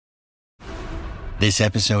This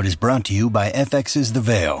episode is brought to you by FX's The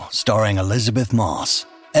Veil, starring Elizabeth Moss.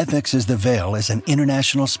 FX's The Veil is an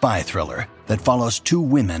international spy thriller that follows two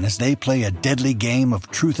women as they play a deadly game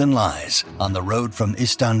of truth and lies on the road from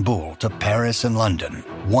Istanbul to Paris and London.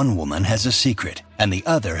 One woman has a secret, and the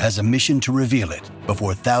other has a mission to reveal it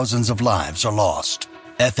before thousands of lives are lost.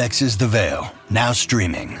 FX's The Veil, now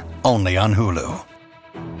streaming, only on Hulu.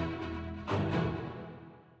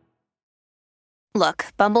 Look,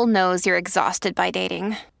 Bumble knows you're exhausted by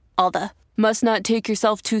dating. All the, must not take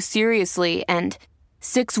yourself too seriously, and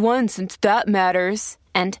 6'1" since that matters.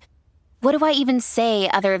 And what do I even say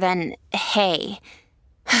other than, hey?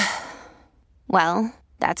 Well,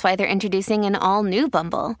 that's why they're introducing an all-new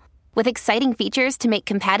Bumble, with exciting features to make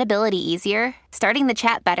compatibility easier, starting the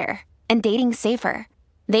chat better, and dating safer.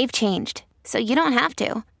 They've changed, so you don't have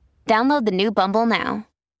to. Download the new Bumble now.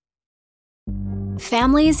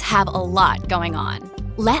 Families have a lot going on.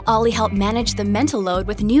 Let Ollie help manage the mental load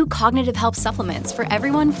with new cognitive help supplements for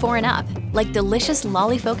everyone 4 and up, like delicious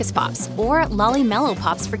Lolly Focus Pops or Lolly Mellow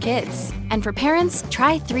Pops for kids. And for parents,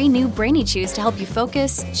 try 3 new Brainy Chews to help you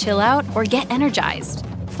focus, chill out, or get energized.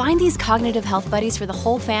 Find these cognitive health buddies for the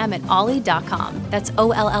whole fam at ollie.com. That's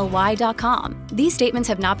OLLY.com. These statements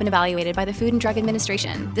have not been evaluated by the Food and Drug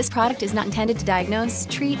Administration. This product is not intended to diagnose,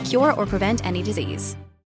 treat, cure, or prevent any disease.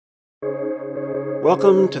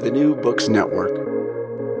 Welcome to the New Books Network.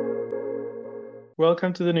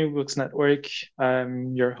 Welcome to the New Books Network.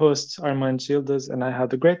 I'm your host, Armand Childes, and I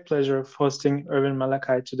have the great pleasure of hosting Ervin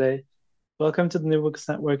Malakaj today. Welcome to the New Books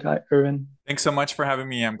Network. Hi, Ervin. Thanks so much for having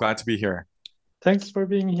me. I'm glad to be here. Thanks for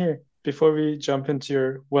being here. Before we jump into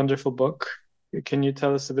your wonderful book, can you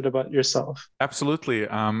tell us a bit about yourself? Absolutely.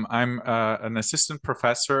 I'm an assistant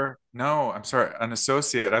professor. No, I'm sorry, an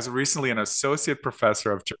associate. As of recently, an associate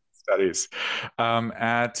professor of German Studies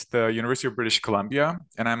at the University of British Columbia.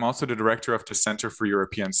 And I'm also the director of the Center for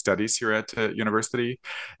European Studies here at the university.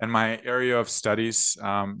 And my area of studies,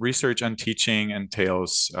 research and teaching,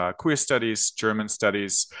 entails queer studies, German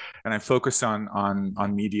studies, and I focus on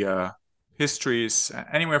media histories,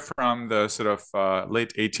 anywhere from the sort of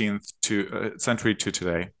late 18th century to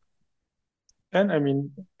today. And I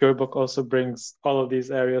mean, your book also brings all of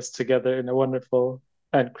these areas together in a wonderful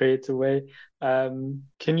and creative way.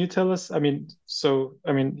 Can you tell us,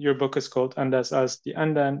 your book is called Anders as the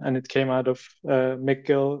Andern, and it came out of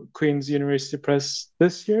McGill-Queen's University Press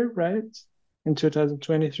this year, right? In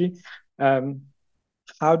 2023.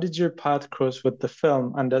 How did your path cross with the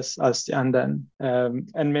film Anders as the Andern?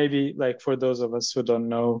 And maybe, like, for those of us who don't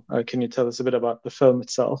know, can you tell us a bit about the film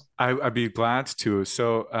itself? I'd be glad to.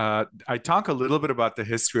 So I talk a little bit about the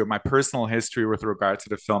history of my personal history with regard to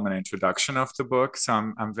the film and introduction of the book. So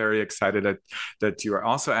I'm very excited that you are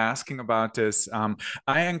also asking about this.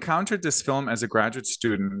 I encountered this film as a graduate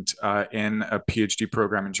student in a PhD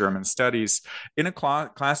program in German studies in a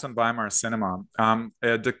class on Weimar cinema.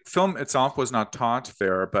 The film itself was not taught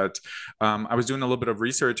there, but I was doing a little bit of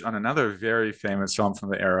research on another very famous film from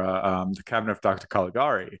the era, The Cabinet of Dr.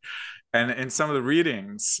 Caligari. And in some of the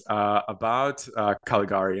readings about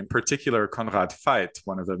Caligari, in particular Konrad Veidt,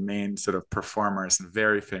 one of the main sort of performers and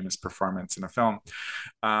very famous performance in the film,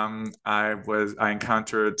 I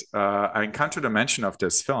encountered a mention of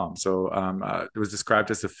this film. So it was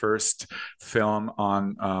described as the first film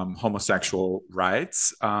on homosexual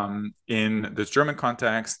rights in the German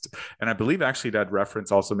context, and I believe actually that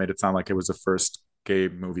reference also made it sound like it was the first gay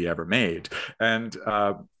movie ever made. And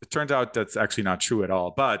it turned out that's actually not true at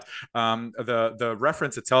all. But the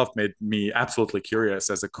reference itself made me absolutely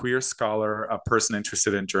curious. As a queer scholar, a person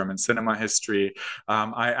interested in German cinema history,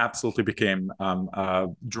 I absolutely became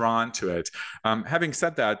drawn to it. Having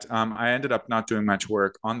said that, I ended up not doing much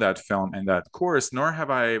work on that film in that course, nor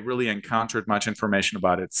have I really encountered much information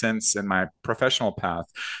about it since in my professional path.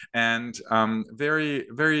 And very,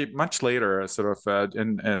 very much later, sort of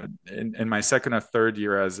in my second or third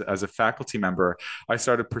year as a faculty member, I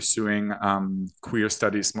started pursuing queer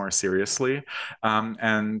studies more seriously,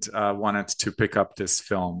 and wanted to pick up this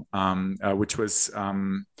film, which was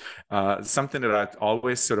something that I've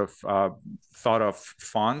always sort of thought of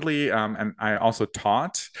fondly, and I also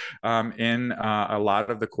taught in a lot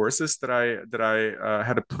of the courses that I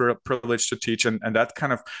had a privilege to teach, and that's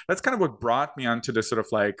kind of what brought me onto this sort of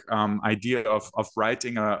like idea of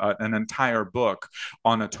writing an entire book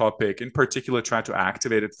on a topic, in particular try to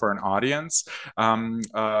activate it for an audience,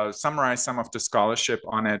 summarize some of the scholarship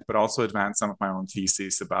on it, but also advance some of my own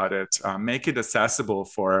theses about it, make it accessible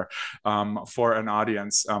for an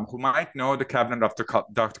audience who might know the Cabinet of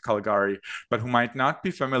Dr. Caligari, but who might not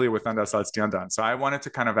be familiar with Anders als die Andern. So I wanted to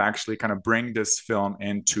kind of bring this film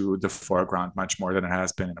into the foreground much more than it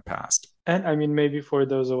has been in the past. And I mean, maybe for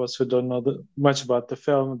those of us who don't know much about the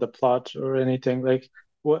film, the plot, or anything, like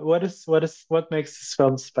what makes this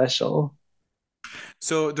film special?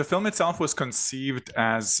 So the film itself was conceived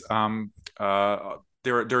as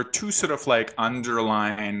there are two sort of like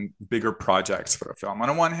underlying bigger projects for the film. On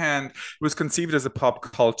the one hand, it was conceived as a pop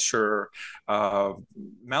culture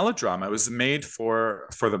melodrama. It was made for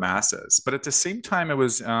the masses, but at the same time, it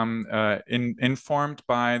was informed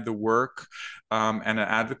by the work and an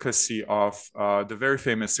advocacy of the very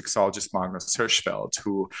famous sexologist Magnus Hirschfeld,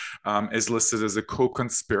 who is listed as a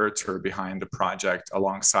co-conspirator behind the project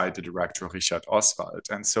alongside the director Richard Oswald.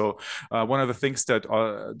 And so one of the things that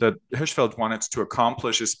Hirschfeld wanted to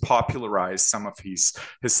accomplish is popularize some of his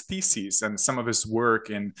theses and some of his work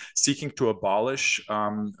in seeking to abolish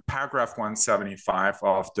paragraph 175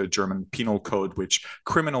 of the German Penal Code, which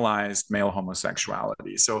criminalized male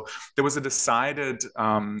homosexuality. So there was a decided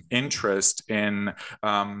interest in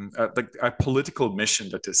a political mission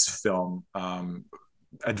that this film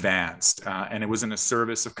advanced, and it was in the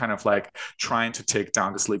service of kind of like trying to take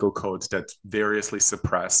down this legal code that variously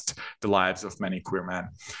suppressed the lives of many queer men.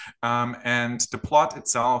 And the plot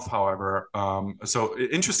itself, however, so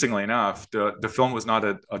interestingly enough, the film was not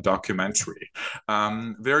a documentary.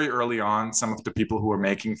 Very early on, some of the people who were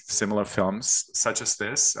making similar films, such as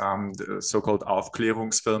this, the so-called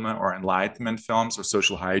Aufklärungsfilme or enlightenment films or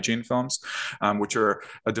social hygiene films, which are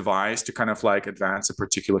a device to kind of like advance a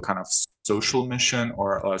particular kind of social mission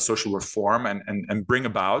or social reform and bring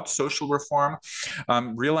about social reform,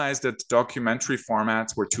 realized that documentary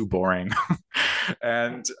formats were too boring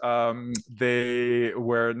and they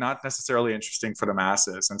were not necessarily interesting for the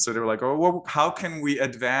masses. And so they were like, oh, well, how can we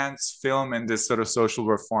advance film in this sort of social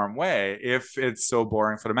reform way if it's so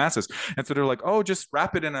boring for the masses? And so they're like, oh, just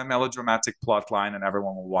wrap it in a melodramatic plot line and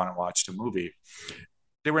everyone will want to watch the movie.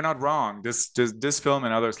 They were not wrong. This film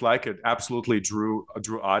and others like it absolutely drew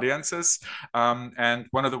audiences. And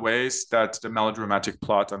one of the ways that the melodramatic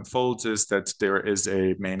plot unfolds is that there is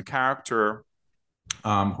a main character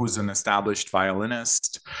who's an established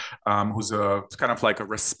violinist, who's a kind of like a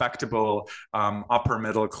respectable upper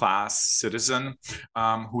middle class citizen,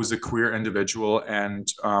 who's a queer individual and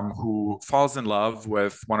who falls in love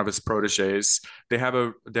with one of his proteges. They have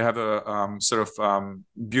a sort of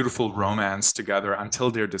beautiful romance together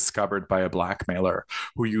until they're discovered by a blackmailer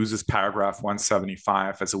who uses paragraph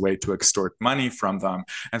 175 as a way to extort money from them.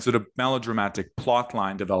 And so the melodramatic plot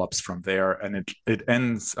line develops from there, and it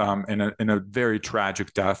ends in a very tragic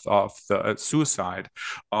death of the suicide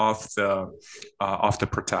of the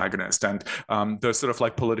protagonist. And the sort of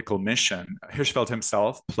like political mission, Hirschfeld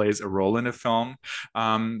himself plays a role in the film.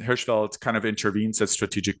 Hirschfeld kind of intervenes at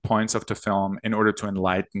strategic points of the film in order to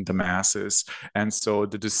enlighten the masses. And so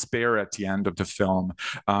the despair at the end of the film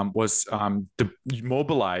was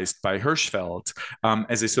mobilized by Hirschfeld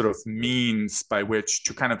as a sort of means by which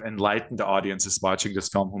to kind of enlighten the audiences watching this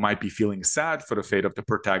film who might be feeling sad for the fate of the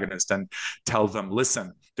protagonist and tell them,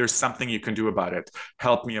 listen, there's something you can do about it.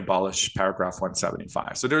 Help me abolish paragraph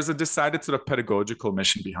 175. So there's a decided sort of pedagogical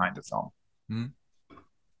mission behind the film. Mm-hmm.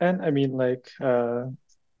 And I mean, like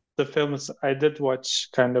the films, I did watch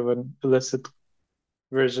kind of an illicit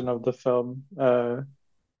version of the film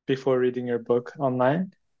before reading your book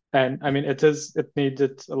online. And I mean, it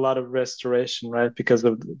needed a lot of restoration, right? Because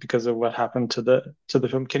of what happened to the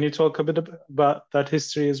film. Can you talk a bit about that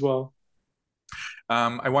history as well?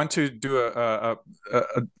 I want to do a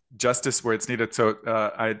justice where it's needed. So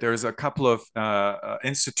there's a couple of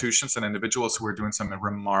institutions and individuals who are doing some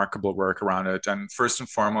remarkable work around it. And first and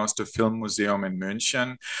foremost, the Film Museum in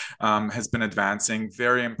München has been advancing,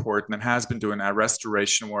 very important, and has been doing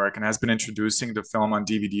restoration work and has been introducing the film on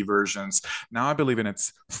DVD versions. Now I believe in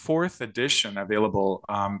its 4th edition available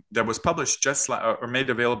that was published or made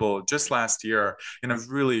available just last year in a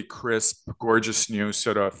really crisp, gorgeous new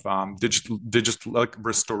sort of digital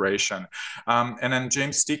restoration. And then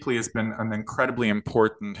James Steakley has been an incredibly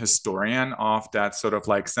important historian of that sort of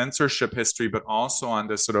like censorship history, but also on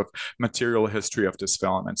this sort of material history of this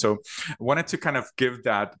film. And so I wanted to kind of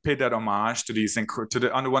pay that homage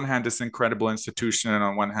to on the one hand, this incredible institution, and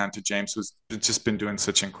on one hand to James, who's just been doing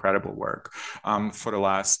such incredible work for the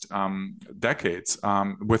last decades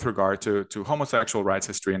with regard to homosexual rights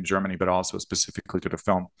history in Germany, but also specifically to the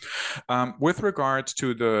film. With regard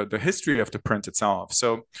to the history of the print itself.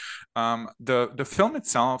 So the film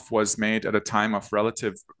itself itself was made at a time of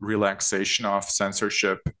relative relaxation of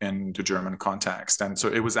censorship in the German context. And so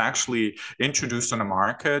it was actually introduced on the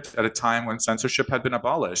market at a time when censorship had been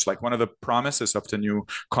abolished. Like one of the promises of the new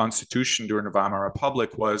constitution during the Weimar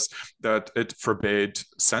Republic was that it forbade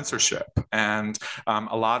censorship. And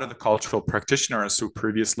a lot of the cultural practitioners who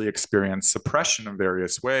previously experienced suppression in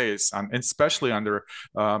various ways, especially under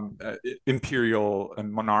imperial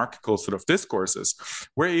and monarchical sort of discourses,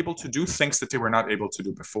 were able to do things that they were not able to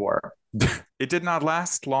do before. It did not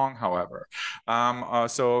last long, however.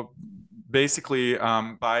 So basically,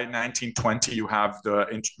 by 1920, you have the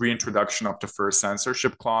reintroduction of the first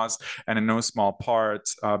censorship clause, and in no small part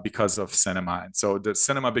because of cinema. And so the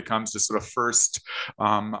cinema becomes the sort of first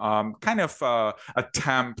kind of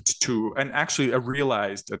attempt to, and actually a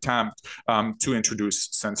realized attempt to introduce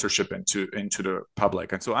censorship into the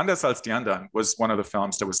public. And so Anders als die Andern was one of the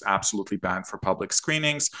films that was absolutely banned for public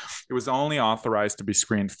screenings. It was only authorized to be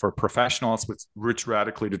screened for professionals, which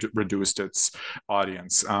radically reduced its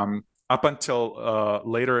audience. Up until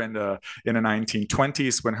later in the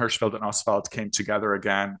 1920s, when Hirschfeld and Oswald came together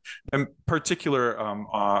again, in particular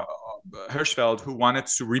Hirschfeld, who wanted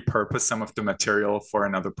to repurpose some of the material for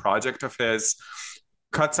another project of his,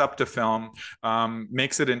 cuts up the film,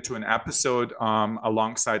 makes it into an episode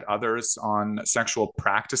alongside others on sexual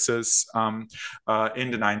practices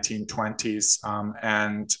in the 1920s.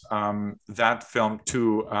 And that film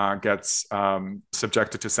too gets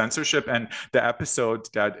subjected to censorship. And the episode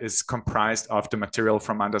that is comprised of the material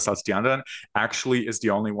from Anders als die Andern actually is the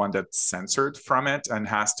only one that's censored from it and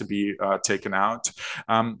has to be taken out.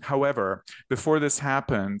 However, before this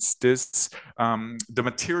happens, the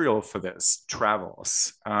material for this travels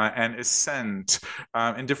and is sent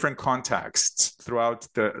in different contexts throughout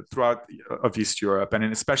of East Europe, and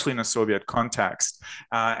especially in a Soviet context.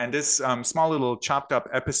 And this small little chopped up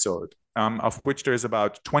episode, of which there's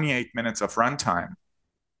about 28 minutes of runtime,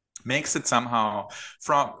 makes it somehow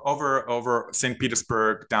from over St.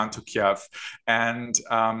 Petersburg down to Kiev, and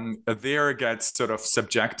there gets sort of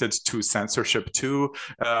subjected to censorship too.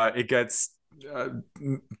 It gets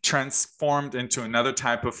transformed into another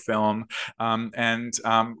type of film, and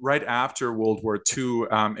right after World War II,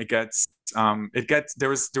 there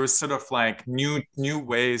was sort of like new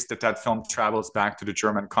ways that film travels back to the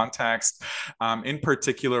German context, in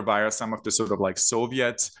particular via some of the sort of like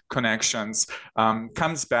Soviet connections,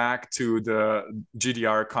 comes back to the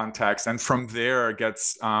GDR context, and from there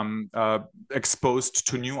gets exposed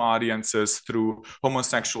to new audiences through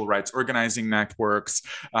homosexual rights organizing networks,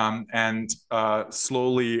 and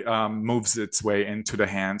slowly moves its way into the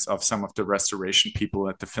hands of some of the restoration people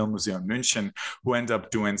at the Film Museum München, who end up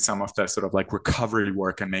doing some of that sort of like recovery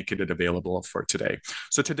work and making it available for today.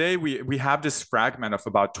 So today we have this fragment of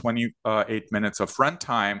about 28 minutes of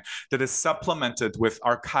runtime that is supplemented with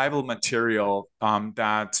archival material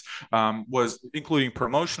that was including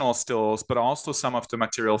promotional stills, but also some of the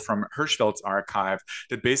material from Hirschfeld's archive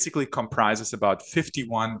that basically comprises about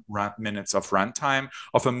 51 minutes of runtime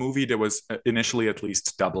of a movie that was initially at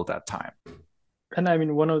least double that time. And I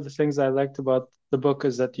mean, one of the things I liked about the book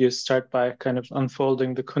is that you start by kind of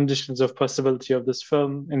unfolding the conditions of possibility of this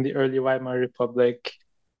film in the early Weimar Republic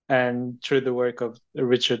and through the work of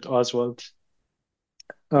Richard, I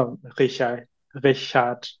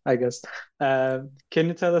guess. Can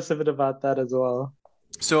you tell us a bit about that as well?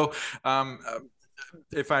 So,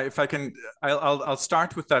 if I can, I'll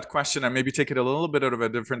start with that question and maybe take it a little bit out of a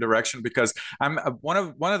different direction, because I'm one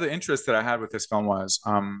of the interests that I had with this film was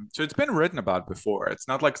so it's been written about before. It's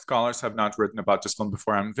not like scholars have not written about this film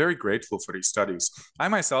before. I'm very grateful for these studies. I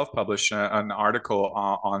myself published an article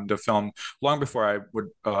on the film long before I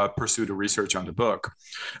would pursue the research on the book.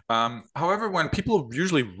 However, when people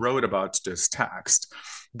usually wrote about this text,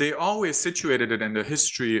 they always situated it in the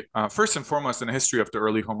history, first and foremost, in the history of the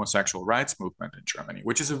early homosexual rights movement in Germany,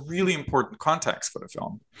 which is a really important context for the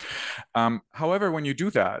film. However, when you do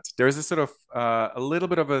that, there's a sort of a little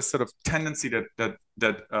bit of a sort of tendency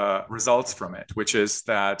that results from it, which is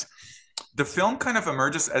that the film kind of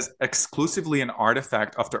emerges as exclusively an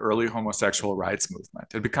artifact of the early homosexual rights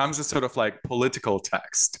movement. It becomes a sort of like political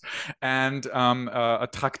text and a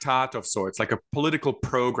tractate of sorts, like a political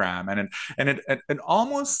program, and it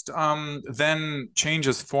almost then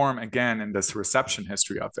changes form again in this reception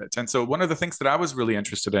history of it. And so one of the things that I was really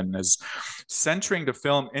interested in is centering the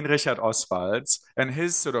film in Richard Oswald's and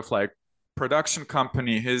his sort of like production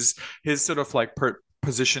company, his sort of like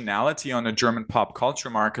positionality on the German pop culture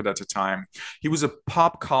market at the time. He was a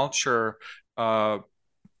pop culture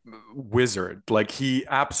wizard. Like, he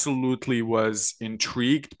absolutely was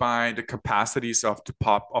intrigued by the capacities of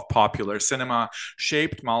popular cinema,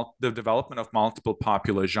 shaped the development of multiple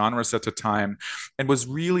popular genres at the time, and was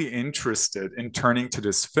really interested in turning to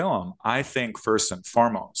this film, I think, first and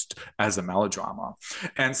foremost, as a melodrama.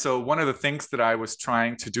 And so one of the things that I was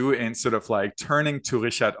trying to do in sort of like turning to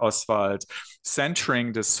Richard Oswald,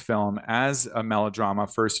 centering this film as a melodrama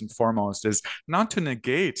first and foremost, is not to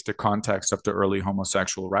negate the context of the early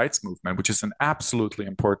homosexual rights movement, which is an absolutely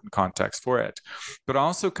important context for it, but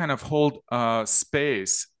also kind of hold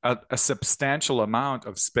space, a substantial amount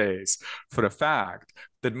of space, for the fact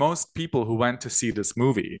that most people who went to see this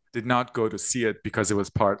movie did not go to see it because it was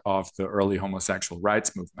part of the early homosexual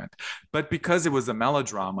rights movement, but because it was a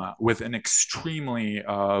melodrama with an extremely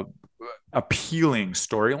appealing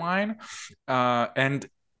storyline, and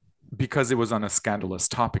because it was on a scandalous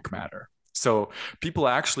topic matter. So people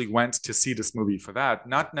actually went to see this movie for that,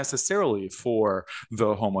 not necessarily for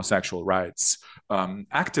the homosexual rights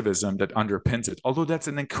activism that underpins it, although that's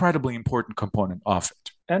an incredibly important component of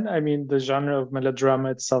it. And I mean, the genre of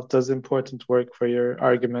melodrama itself does important work for your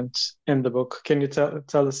argument in the book. Can you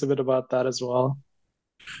tell us a bit about that as well?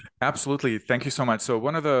 Absolutely. Thank you so much. So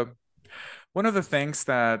one of the things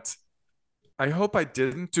that I hope I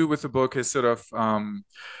didn't do with the book is sort of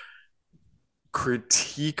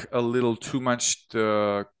critique a little too much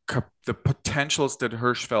the potentials that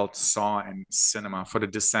Hirschfeld saw in cinema for the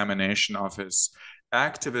dissemination of his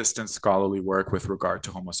activist and scholarly work with regard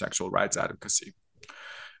to homosexual rights advocacy.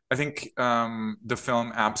 I think the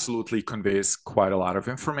film absolutely conveys quite a lot of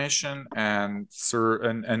information and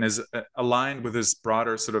is aligned with his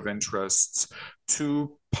broader sort of interests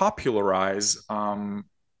to popularize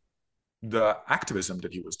the activism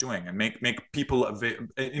that he was doing and make people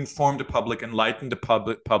inform the public, enlighten the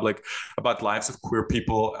public about lives of queer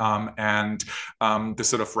people, and the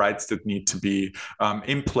sort of rights that need to be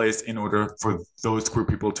in place in order for those queer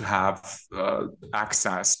people to have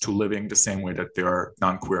access to living the same way that their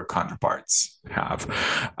non-queer counterparts have.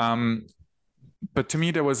 But to me,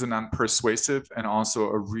 there was an unpersuasive and also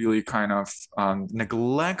a really kind of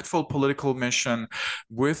neglectful political mission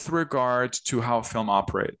with regard to how film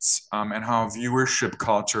operates, and how viewership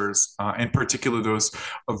cultures, in particular those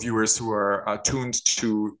viewers who are tuned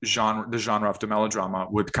to the genre of the melodrama,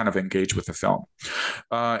 would kind of engage with the film.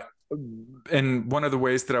 And one of the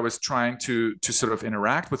ways that I was trying to sort of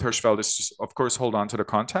interact with Hirschfeld is to, of course, hold on to the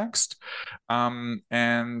context,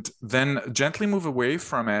 and then gently move away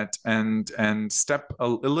from it and step a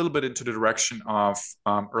little bit into the direction of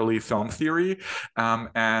early film theory,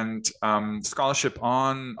 and scholarship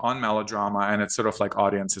on melodrama and its sort of like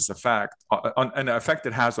audiences effect, and the effect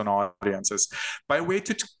it has on audiences, by way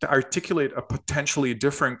to articulate a potentially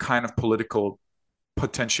different kind of political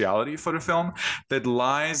potentiality for the film that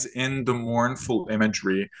lies in the mournful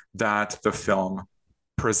imagery that the film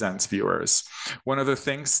presents viewers. One of the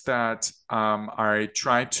things that I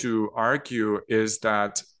try to argue is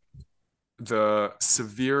that the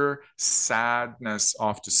severe sadness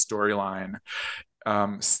of the storyline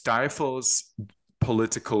stifles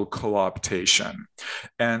political co-optation.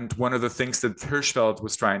 And one of the things that Hirschfeld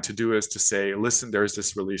was trying to do is to say, listen, there's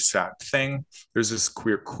this really sad thing. There's this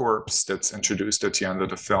queer corpse that's introduced at the end of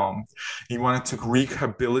the film. He wanted to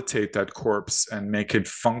rehabilitate that corpse and make it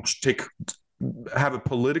have a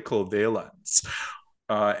political valence,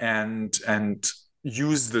 and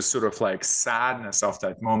use the sort of like sadness of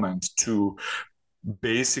that moment to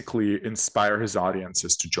basically inspire his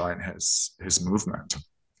audiences to join his movement.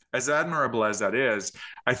 As admirable as that is,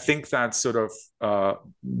 I think that sort of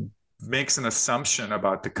makes an assumption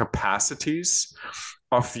about the capacities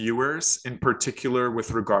of viewers, in particular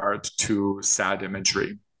with regard to sad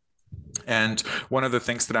imagery. And one of the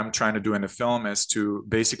things that I'm trying to do in the film is to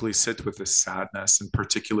basically sit with this sadness, in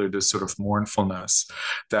particular this sort of mournfulness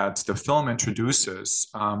that the film introduces,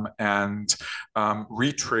 and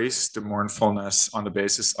retrace the mournfulness on the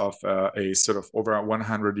basis of a sort of over a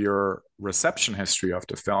 100-year reception history of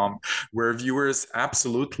the film, where viewers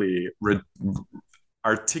absolutely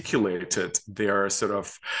articulated their sort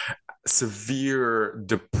of severe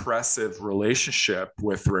depressive relationship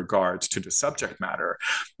with regard to the subject matter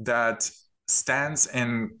that stands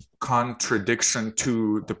in contradiction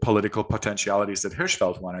to the political potentialities that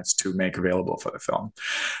Hirschfeld wanted to make available for the film.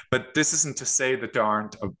 But this isn't to say that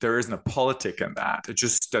there isn't a politic in that. It's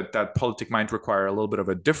just that politic might require a little bit of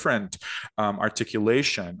a different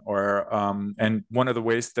articulation, and one of the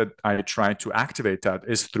ways that I try to activate that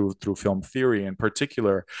is through film theory, in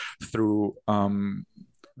particular through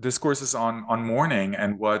discourses on mourning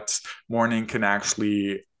and what mourning can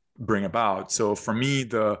actually bring about. So for me,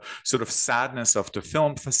 the sort of sadness of the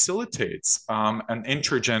film facilitates an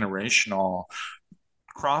intergenerational,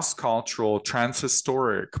 cross-cultural,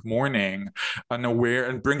 transhistoric mourning,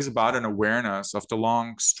 and brings about an awareness of the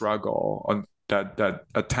long struggle that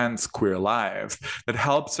attends queer life, that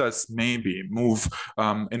helps us maybe move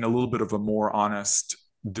in a little bit of a more honest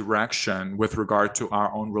direction with regard to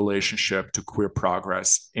our own relationship to queer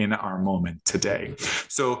progress in our moment today.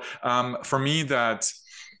 So for me, that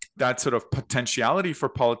sort of potentiality for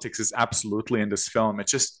politics is absolutely in this film.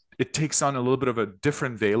 It takes on a little bit of a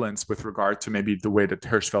different valence with regard to maybe the way that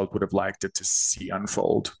Hirschfeld would have liked it to see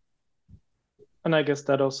unfold. And I guess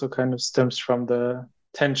that also kind of stems from the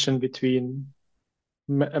tension between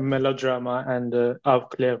a melodrama and a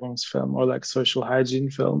Aufklärungsfilm, or like social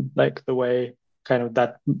hygiene film, like the way I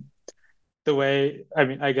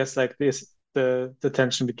guess like this, the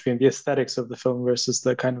tension between the aesthetics of the film versus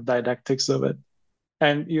the kind of didactics of it.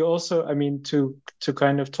 And you also, I mean, to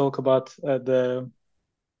kind of talk about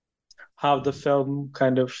how the film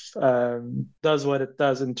kind of does what it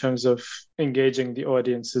does in terms of engaging the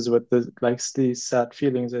audiences with these sad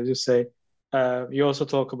feelings, as you say. You also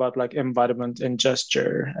talk about like embodiment in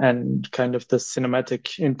gesture and kind of the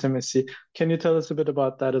cinematic intimacy. Can you tell us a bit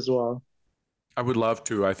about that as well? I would love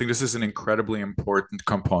to. I think this is an incredibly important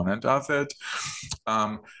component of it.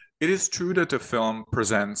 It is true that the film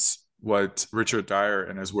presents what Richard Dyer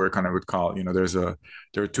in his work kind of would call,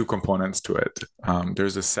 there are two components to it.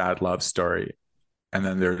 There's a sad love story, and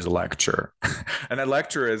then there's a lecture. And that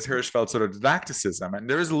lecture is Hirschfeld's sort of didacticism. And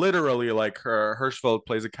there's literally like Hirschfeld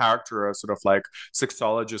plays a character, a sort of like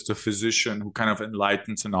sexologist, a physician who kind of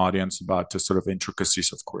enlightens an audience about the sort of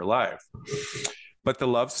intricacies of queer life. But the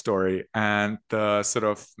love story and the sort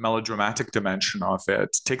of melodramatic dimension of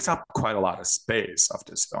it takes up quite a lot of space of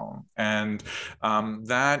this film. And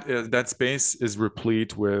that space is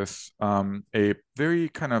replete with a very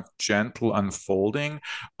kind of gentle unfolding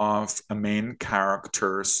of a main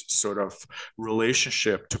character's sort of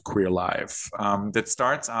relationship to queer life that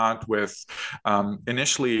starts out with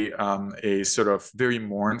initially a sort of very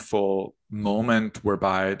mournful moment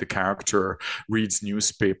whereby the character reads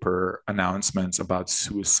newspaper announcements about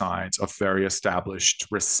suicides of very established,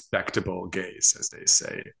 respectable gays, as they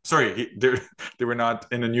say. Sorry, they were not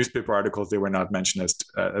in the newspaper articles. They were not mentioned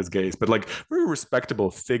as gays, but like very respectable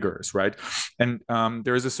figures, right? And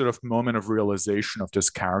there is a sort of moment of realization of this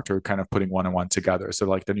character kind of putting one and one together. So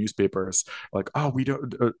like the newspapers, like, oh, we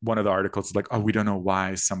don't. One of the articles is like, oh, we don't know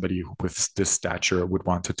why somebody with this stature would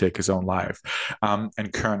want to take his own life.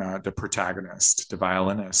 And Körner, the protagonist, the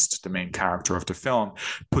violinist, the main character of the film,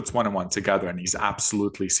 puts one and one together, and he's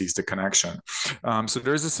absolutely sees the connection. So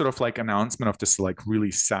there's a sort of like announcement of this like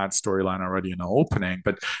really sad storyline already in the opening,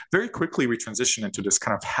 but very quickly we transition into this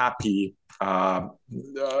kind of happy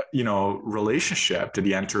relationship that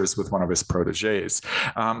he enters with one of his proteges.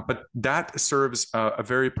 But that serves a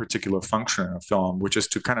very particular function in a film, which is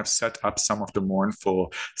to kind of set up some of the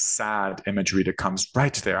mournful, sad imagery that comes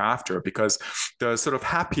right thereafter, because the sort of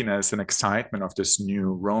happiness and excitement of this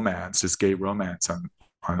new romance, this gay romance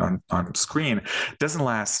on screen, doesn't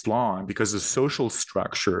last long, because the social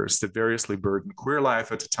structures that variously burden queer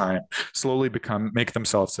life at the time slowly make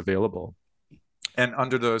themselves available. And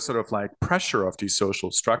under the sort of like pressure of these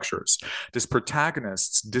social structures, this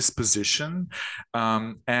protagonist's disposition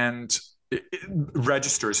and it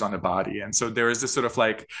registers on the body. And so there is this sort of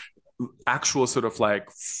like actual sort of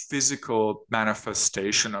like physical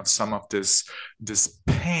manifestation of some of this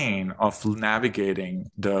pain of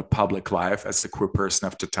navigating the public life as a queer person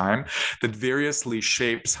of the time that variously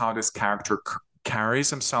shapes how this character carries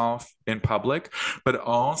himself in public, but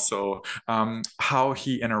also how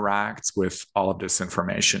he interacts with all of this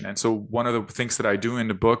information. And so one of the things that I do in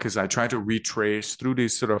the book is I try to retrace through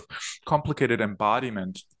these sort of complicated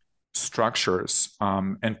embodiment structures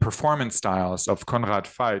and performance styles of Konrad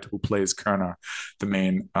Veit, who plays Körner, the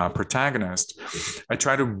main protagonist. I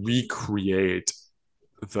try to recreate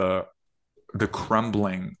the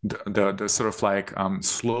crumbling, the sort of like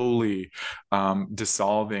slowly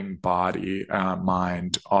dissolving body,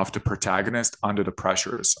 mind of the protagonist under the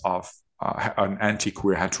pressures of an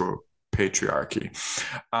anti-queer heteropatriarchy.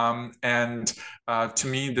 And to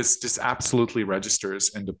me, this absolutely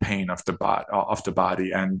registers in the pain of the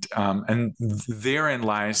body, and therein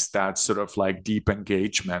lies that sort of like deep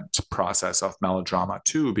engagement process of melodrama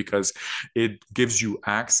too, because it gives you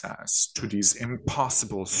access to these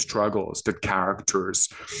impossible struggles that characters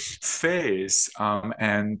face,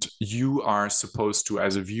 and you are supposed to,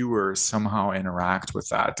 as a viewer, somehow interact with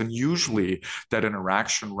that. And usually that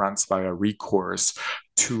interaction runs via recourse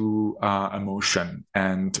to emotion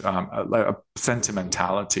and a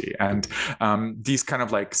sentimentality. And these kind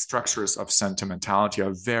of like structures of sentimentality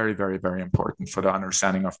are very, very, very important for the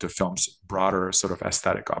understanding of the film's broader sort of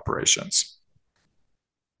aesthetic operations.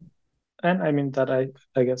 And I mean, that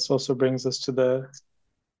I guess also brings us to the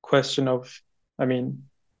question of, I mean,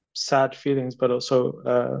 sad feelings, but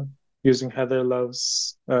also using Heather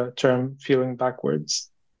Love's term, feeling backwards.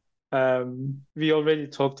 We already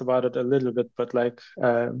talked about it a little bit, but like,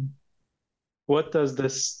 what does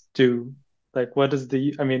this do? Like, what is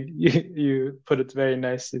I mean, you put it very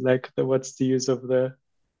nicely, like, what's the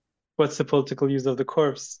political use of the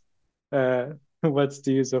corpse? What's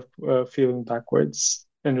the use of feeling backwards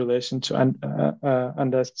in relation to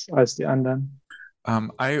Anders as the Andern?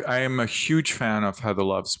 I am a huge fan of Heather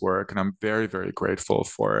Love's work, and I'm very, very grateful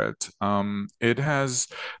for it. It has,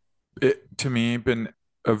 to me, been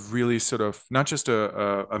a really sort of not just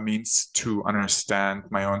a means to understand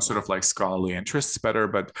my own sort of like scholarly interests better,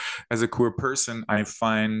 but as a queer person, I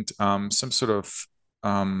find some sort of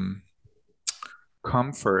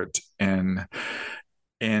comfort in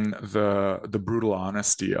the brutal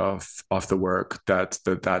honesty of the work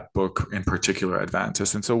that book in particular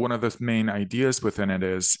advances. And so one of the main ideas within it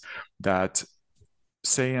is that,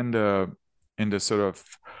 say, in the sort of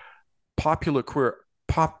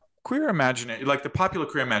queer imagination, like the popular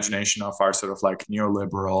queer imagination of our sort of like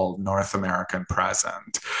neoliberal North American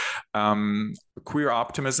present, queer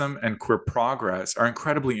optimism and queer progress are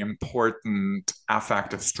incredibly important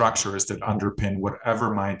affective structures that underpin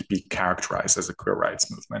whatever might be characterized as a queer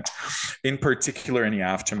rights movement, in particular in the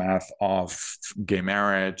aftermath of gay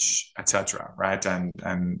marriage, etc. Right?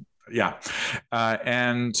 And yeah,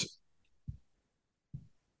 and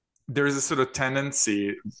there is a sort of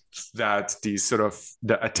tendency that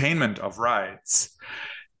the attainment of rights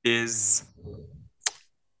is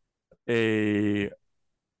a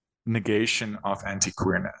negation of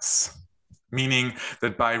anti-queerness, meaning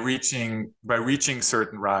that by reaching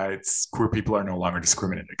certain rights, queer people are no longer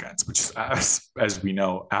discriminated against, which is, as we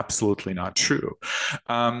know, absolutely not true.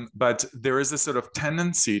 But there is a sort of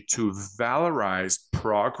tendency to valorize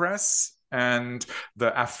progress and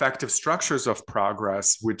the affective structures of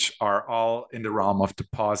progress, which are all in the realm of the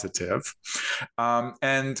positive,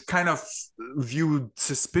 and kind of view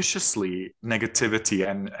suspiciously negativity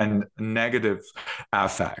and negative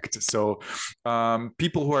affect. So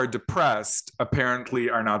people who are depressed apparently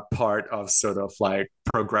are not part of sort of like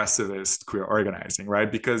progressivist queer organizing, right?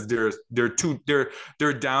 Because they're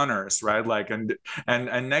downers, right? Like and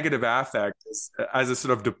negative affect is, as a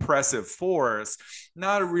sort of depressive force,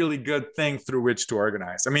 not a really good thing through which to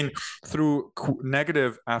organize. I mean, through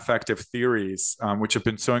negative affective theories, which have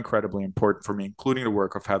been so incredibly important for me, including the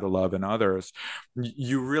work of Heather Love and others,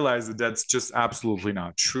 you realize that that's just absolutely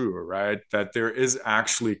not true, right? That there is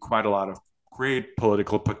actually quite a lot of great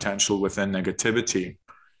political potential within negativity.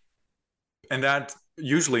 And that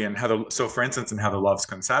usually so for instance, in Heather Love's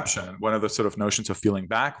conception, one of the sort of notions of feeling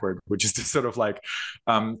backward, which is this sort of like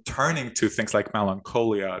turning to things like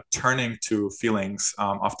melancholia, turning to feelings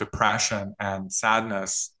of depression and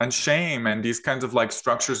sadness and shame, and these kinds of like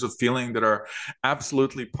structures of feeling that are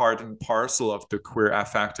absolutely part and parcel of the queer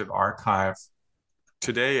affective archive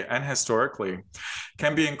today and historically,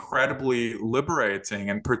 can be incredibly liberating,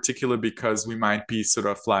 in particular because we might be sort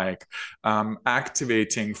of like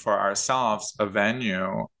activating for ourselves a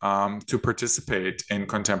venue to participate in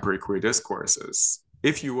contemporary queer discourses.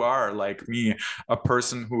 If you are, like me, a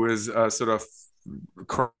person who is sort of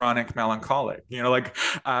chronic melancholic, like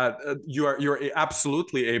you're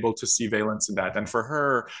absolutely able to see valence in that. And for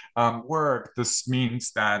her work, this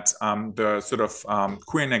means that the sort of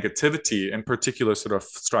queer negativity, in particular sort of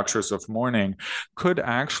structures of mourning, could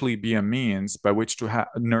actually be a means by which to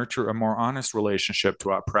nurture a more honest relationship to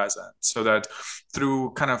our present, so that through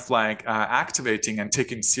kind of like activating and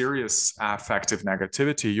taking serious affective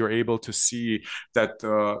negativity, you're able to see that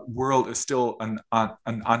the world is still an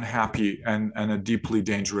unhappy and a deeply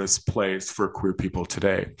dangerous place for queer people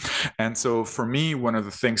today. And so for me, one of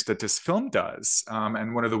the things that this film does,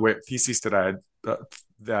 and one of the theses that I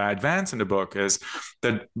advance in the book, is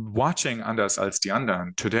that watching Anders als die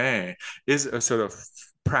Andern today is a sort of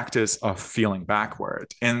practice of feeling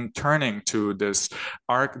backward and turning to this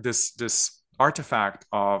artifact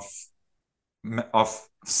of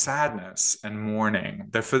sadness and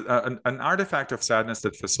mourning. An artifact of sadness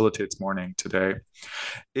that facilitates mourning today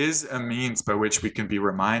is a means by which we can be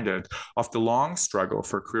reminded of the long struggle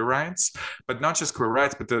for queer rights, but not just queer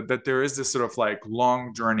rights, but that there is this sort of like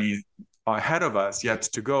long journey ahead of us yet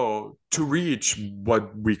to go to reach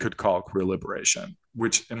what we could call queer liberation.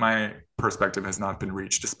 which in my perspective has not been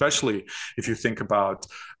reached, especially if you think about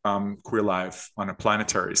queer life on a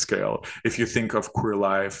planetary scale, if you think of queer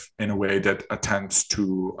life in a way that attempts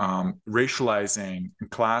to racializing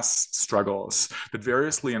class struggles that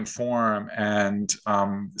variously inform and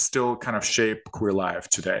still kind of shape queer life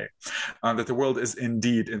today, that the world is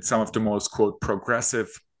indeed in some of the most, quote, progressive,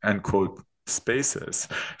 end quote, spaces,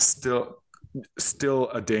 still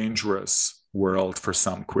a dangerous world for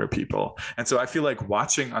some queer people. And so I feel like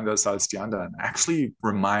watching Anders als die Andern actually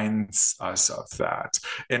reminds us of that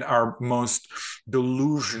in our most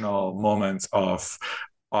delusional moments of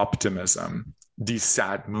optimism. These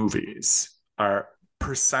sad movies are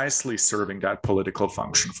precisely serving that political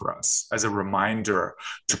function for us as a reminder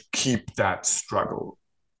to keep that struggle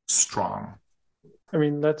strong. I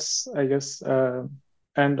mean, let's, I guess,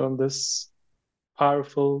 end on this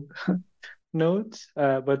powerful note.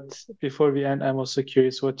 But before we end, I'm also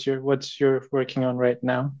curious what you're working on right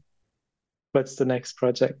now. What's the next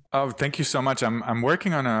project? Oh, thank you so much. I'm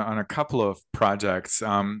working on a couple of projects.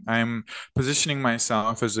 I'm positioning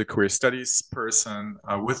myself as a queer studies person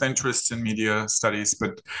with interests in media studies,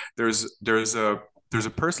 but there's a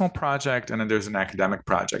personal project and then there's an academic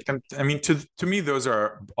project. And I mean, to me, those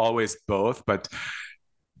are always both, but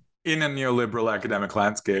in a neoliberal academic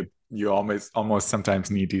landscape, you almost sometimes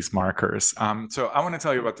need these markers. So I want to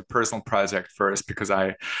tell you about the personal project first because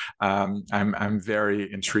I'm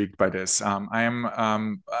very intrigued by this. I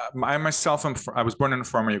myself I was born in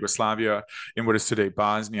former Yugoslavia in what is today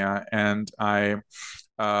Bosnia, and I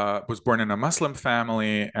was born in a Muslim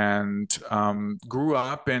family and grew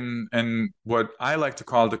up in what I like to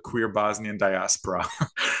call the queer Bosnian diaspora.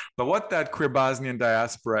 But what that queer Bosnian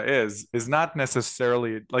diaspora is not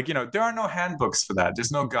necessarily like, there are no handbooks for that.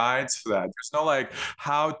 There's no guides for that. There's no like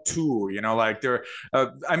how to, like there.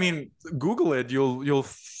 I mean, Google it. You'll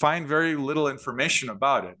find very little information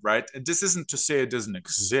about it, right? And this isn't to say it doesn't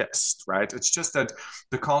exist, right? It's just that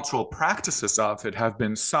the cultural practices of it have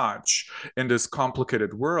been such in this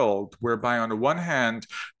complicated world, whereby on the one hand,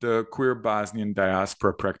 the queer Bosnian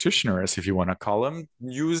diaspora practitioners, if you want to call them,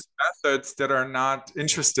 use methods that are not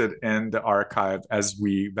interested in the archive as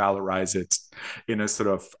we valorize it in a sort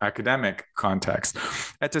of academic context.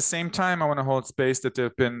 At the same time, I want to hold space that there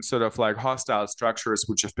have been sort of like hostile structures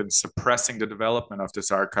which have been suppressing the development of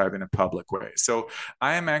this archive in a public way. So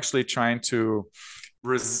I am actually trying to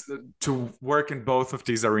work in both of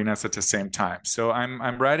these arenas at the same time. So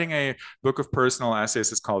I'm writing a book of personal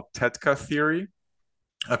essays. It's called Tetka Theory,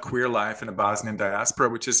 A Queer Life in a Bosnian Diaspora,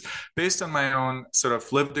 which is based on my own sort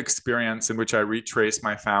of lived experience in which I retrace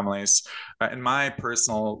my family's and my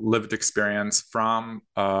personal lived experience from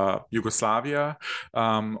Yugoslavia,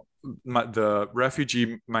 the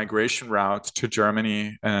refugee migration route to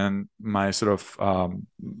Germany, and my sort of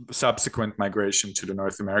subsequent migration to the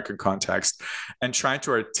North American context, and try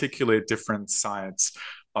to articulate different sides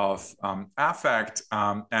of affect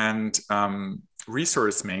and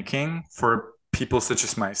resource making for people such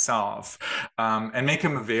as myself, and make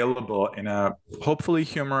them available in a hopefully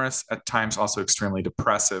humorous, at times also extremely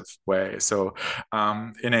depressive way. So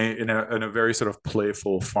in a very sort of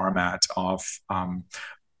playful format of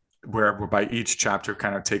whereby each chapter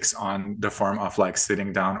kind of takes on the form of like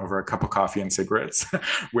sitting down over a cup of coffee and cigarettes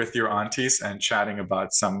with your aunties and chatting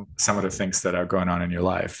about some of the things that are going on in your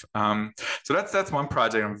life. So that's one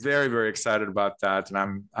project. I'm very, very excited about that.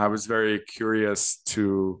 And I was very curious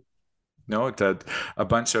to note that a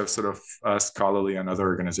bunch of sort of scholarly and other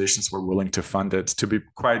organizations were willing to fund it. To be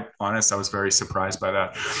quite honest, I was very surprised by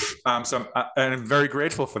that. So I'm very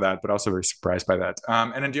grateful for that, but also very surprised by that.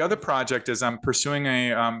 And then the other project is I'm pursuing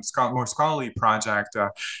a more scholarly project,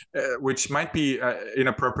 which might be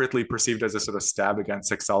inappropriately perceived as a sort of stab against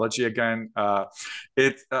sexology again.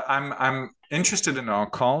 I'm interested in the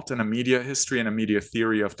occult and a media history and a media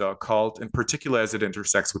theory of the occult, in particular as it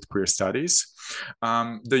intersects with queer studies.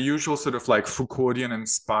 The usual sort of like Foucauldian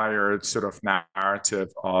inspired sort of narrative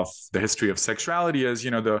of the history of sexuality is,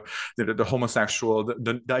 the homosexual,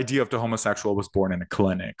 the idea of the homosexual was born in a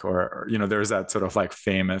clinic, or there's that sort of like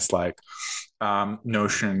famous like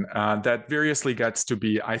notion that variously gets to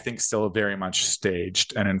be, I think, still very much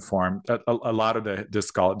staged and informed. A lot of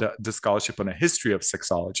the scholarship on the history of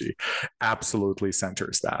sexology absolutely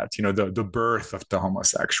centers that, the birth of the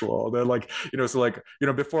homosexual. They're like,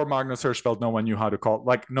 before Magnus Hirschfeld, no one knew how to call,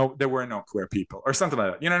 like, no, there were no queer people or something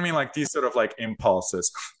like that. You know what I mean? Like these sort of like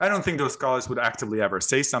impulses. I don't think those scholars would actively ever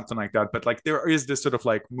say something like that, but like there is this sort of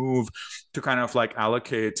like move to kind of like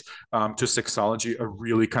allocate to sexology a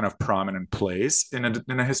really kind of prominent place place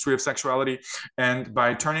in a history of sexuality. And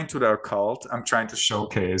by turning to the occult, I'm trying to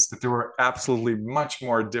showcase that there were absolutely much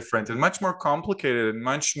more different and much more complicated and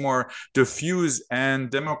much more diffuse and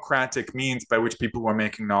democratic means by which people were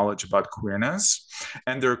making knowledge about queerness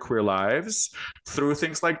and their queer lives through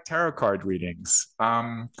things like tarot card readings,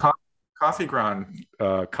 coffee ground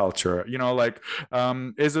culture,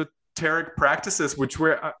 esoteric practices, which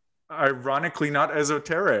were ironically not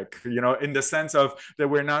esoteric, in the sense of that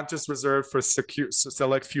we're not just reserved for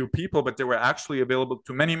select few people, but they were actually available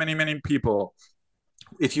to many, many, many people.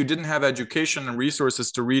 If you didn't have education and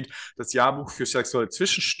resources to read das Jahrbuch für sexuelle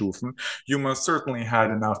Zwischenstufen, you most certainly had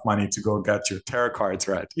enough money to go get your tarot cards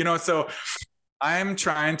read. So I'm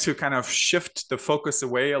trying to kind of shift the focus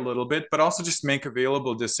away a little bit, but also just make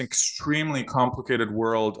available this extremely complicated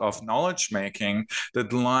world of knowledge making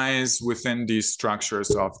that lies within these structures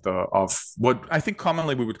of what I think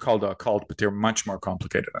commonly we would call the occult, but they're much more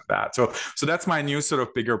complicated than that. So that's my new sort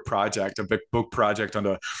of bigger project, a big book project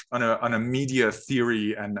on a media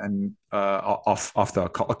theory and of the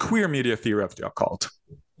occult, a queer media theory of the occult.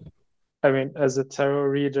 I mean, as a tarot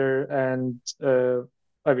reader and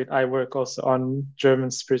I work also on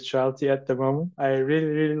German spirituality at the moment. I really,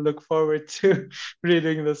 really look forward to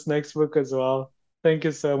reading this next book as well. Thank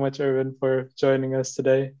you so much, Ervin, for joining us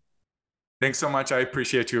today. Thanks so much. I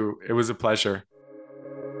appreciate you. It was a pleasure.